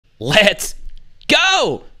Let's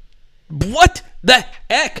go! What the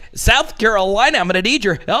heck? South Carolina, I'm going to need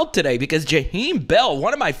your help today because Jaheim Bell,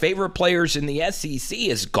 one of my favorite players in the SEC,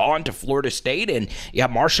 has gone to Florida State, and you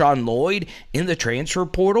have Marshawn Lloyd in the transfer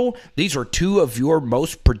portal. These are two of your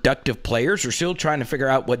most productive players. We're still trying to figure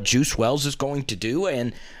out what Juice Wells is going to do,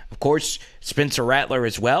 and of course, Spencer Rattler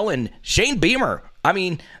as well, and Shane Beamer. I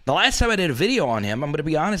mean, the last time I did a video on him, I'm going to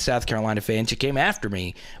be honest, South Carolina fans, you came after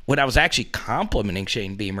me when I was actually complimenting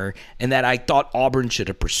Shane Beamer and that I thought Auburn should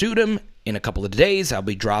have pursued him. In a couple of days, I'll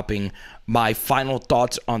be dropping my final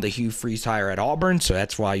thoughts on the Hugh Freeze hire at Auburn, so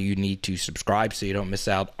that's why you need to subscribe so you don't miss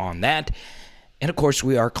out on that. And, of course,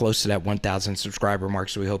 we are close to that 1,000 subscriber mark,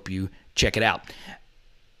 so we hope you check it out.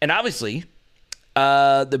 And, obviously,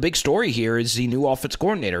 the big story here is the new offense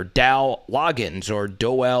coordinator, Dowell Loggains, or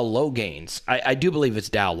Dowell Loggains. I do believe it's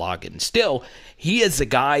Dowell Loggains. Still, he is the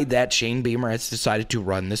guy that Shane Beamer has decided to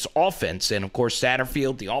run this offense. And, of course,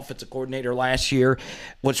 Satterfield, the offensive coordinator last year,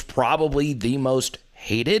 was probably the most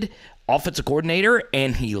hated offensive coordinator,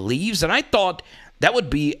 and he leaves. And I thought that would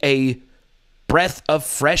be a breath of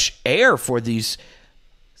fresh air for these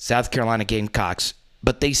South Carolina Gamecocks,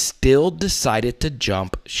 but they still decided to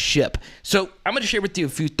jump ship. So I'm going to share with you a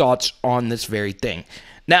few thoughts on this very thing.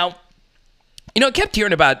 Now, I kept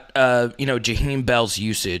hearing about, Jaheim Bell's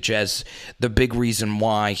usage as the big reason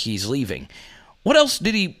why he's leaving. What else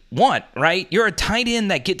did he want, right? You're a tight end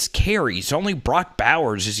that gets carries. Only Brock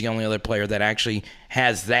Bowers is the only other player that actually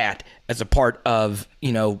has that as a part of,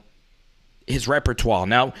 his repertoire.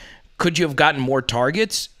 Now, could you have gotten more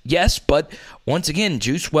targets? Yes, but once again,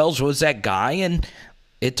 Juice Wells was that guy, and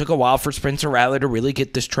it took a while for Spencer Rattler to really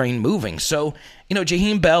get this train moving. So,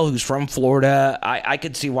 Jaheim Bell, who's from Florida, I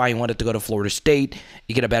could see why he wanted to go to Florida State.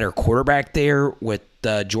 You get a better quarterback there with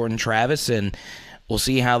Jordan Travis, and we'll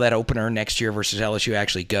see how that opener next year versus LSU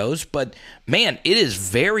actually goes. But, man, it is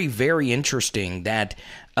very, very interesting that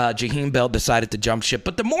Jaheim Bell decided to jump ship.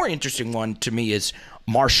 But the more interesting one to me is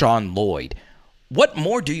Marshawn Lloyd. What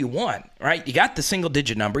more do you want, right? You got the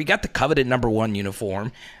single-digit number. You got the coveted #1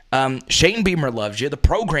 uniform. Shane Beamer loves you. The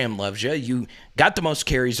program loves you. You got the most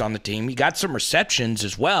carries on the team. You got some receptions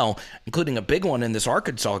as well, including a big one in this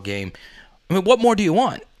Arkansas game. I mean, what more do you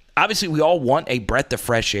want? Obviously, we all want a breath of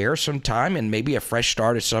fresh air sometime, and maybe a fresh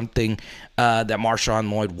start is something that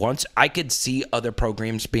Marshawn Lloyd wants. I could see other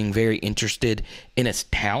programs being very interested in his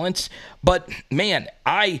talents. But, man,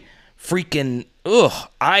 I don't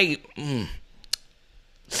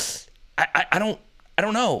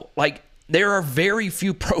know. Like, there are very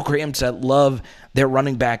few programs that love their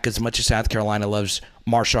running back as much as South Carolina loves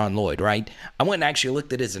Marshawn Lloyd, right? I went and actually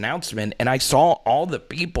looked at his announcement, and I saw all the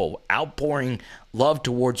people outpouring love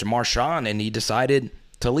towards Marshawn, and he decided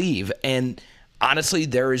to leave. And honestly,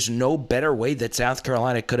 there is no better way that South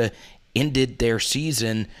Carolina could have ended their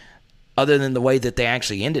season other than the way that they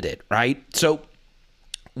actually ended it, right? So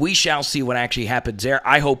we shall see what actually happens there.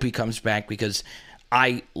 I hope he comes back because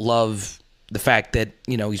I love the fact that,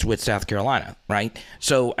 he's with South Carolina, right?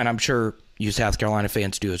 So, and I'm sure you South Carolina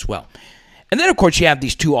fans do as well. And then, of course, you have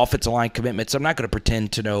these two offensive line commitments. I'm not going to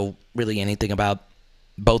pretend to know really anything about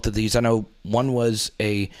both of these. I know one was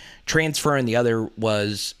a transfer and the other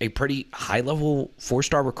was a pretty high-level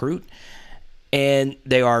 4-star recruit. And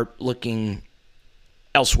they are looking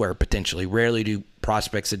elsewhere, potentially. Rarely do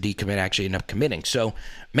prospects that decommit actually end up committing. So,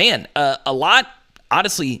 man, a lot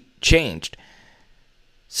honestly changed.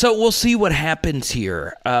 So we'll see what happens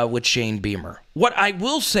here with Shane Beamer. What I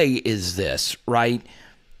will say is this, right?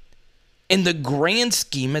 In the grand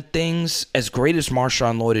scheme of things, as great as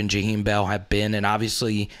Marshawn Lloyd and Jaheim Bell have been, and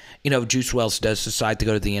obviously, Juice Wells does decide to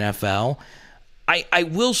go to the NFL, I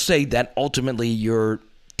will say that ultimately your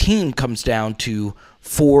team comes down to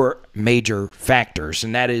 4 major factors,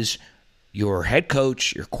 and that is your head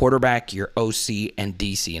coach, your quarterback, your OC, and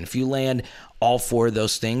DC. And if you land all 4 of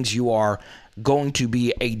those things, you are going to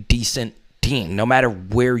be a decent team, no matter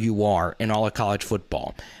where you are in all of college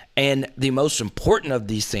football. And the most important of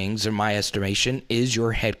these things, in my estimation, is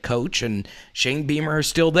your head coach, and Shane Beamer is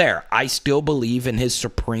still there. I still believe in his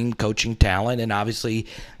supreme coaching talent and obviously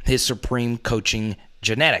his supreme coaching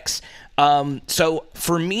genetics. So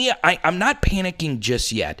for me, I'm not panicking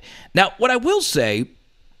just yet. Now, what I will say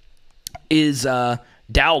is Dowell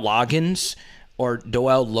Loggains, or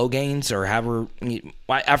Dowell Loggains, or however,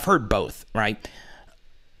 I've heard both, right?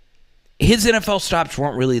 His NFL stops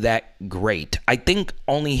weren't really that great. I think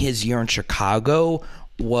only his year in Chicago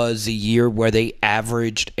was a year where they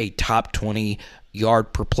averaged a top 20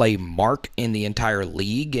 yard per play mark in the entire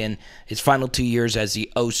league. And his final 2 years as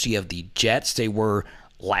the OC of the Jets, they were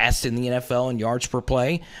last in the NFL in yards per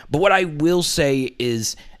play. But what I will say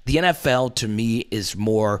is The NFL, to me, is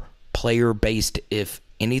more player-based. If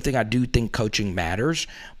anything, I do think coaching matters.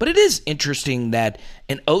 But it is interesting that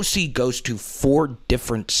an OC goes to 4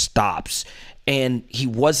 different stops, and he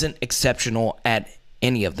wasn't exceptional at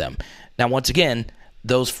any of them. Now, once again,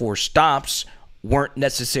 those 4 stops weren't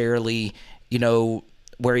necessarily,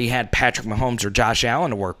 where he had Patrick Mahomes or Josh Allen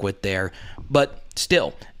to work with there, but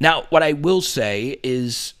still. Now, what I will say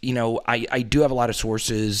is, I do have a lot of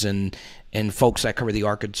sources and folks that cover the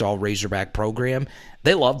Arkansas Razorback program.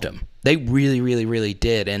 They loved him. They really, really, really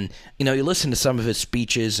did. And, you listen to some of his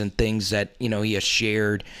speeches and things that, he has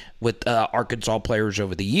shared with Arkansas players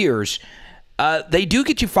over the years. They do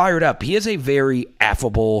get you fired up. He is a very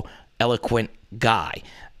affable, eloquent guy.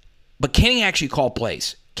 But can he actually call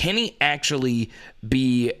plays? Can he actually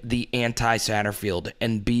be the anti-Satterfield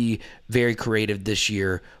and be very creative this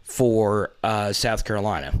year for South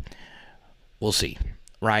Carolina? We'll see,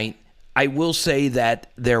 right? I will say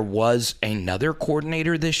that there was another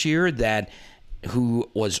coordinator this year who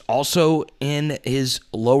was also in his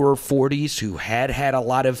lower 40s, who had a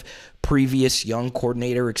lot of previous young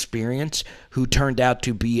coordinator experience, who turned out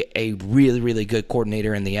to be a really, really good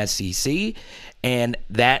coordinator in the SEC. And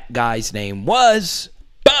that guy's name was...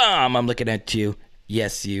 Bam! I'm looking at you.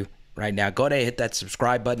 Yes, you. Right now. Go ahead, hit that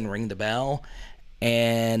subscribe button, ring the bell.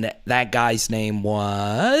 And that guy's name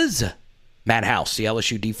was Matt House, the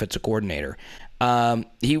LSU defensive coordinator.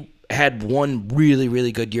 He had one really,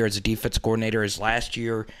 really good year as a defensive coordinator. His last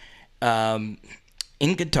year in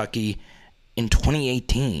Kentucky in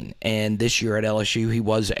 2018. And this year at LSU, he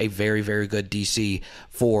was a very, very good DC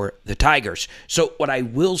for the Tigers. So what I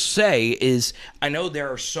will say is, I know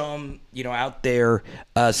there are some, out there,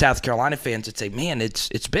 South Carolina fans that say, man,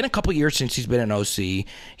 it's been a couple years since he's been an OC.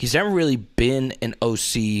 He's never really been an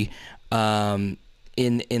OC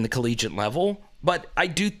in the collegiate level. But I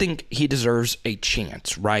do think he deserves a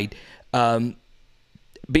chance, right?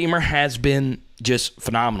 Beamer has been just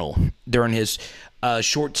phenomenal during his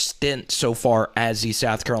short stint so far as the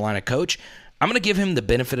South Carolina coach. I'm going to give him the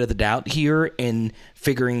benefit of the doubt here in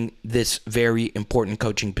figuring this very important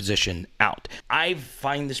coaching position out. I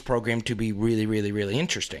find this program to be really, really, really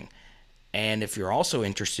interesting. And if you're also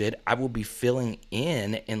interested, I will be filling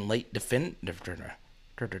in late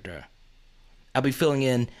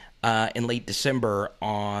December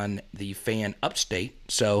on the Fan Upstate.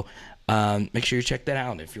 So make sure you check that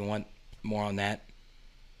out. If you want more on that,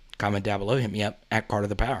 comment down below. Hit me up at Carter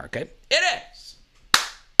the Power. Okay, it is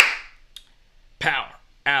Power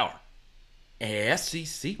Hour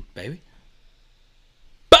SEC, baby.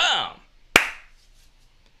 Boom.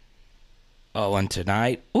 Oh, and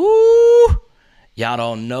tonight, y'all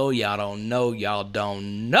don't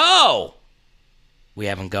know. We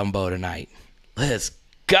having gumbo tonight. Let's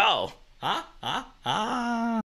go.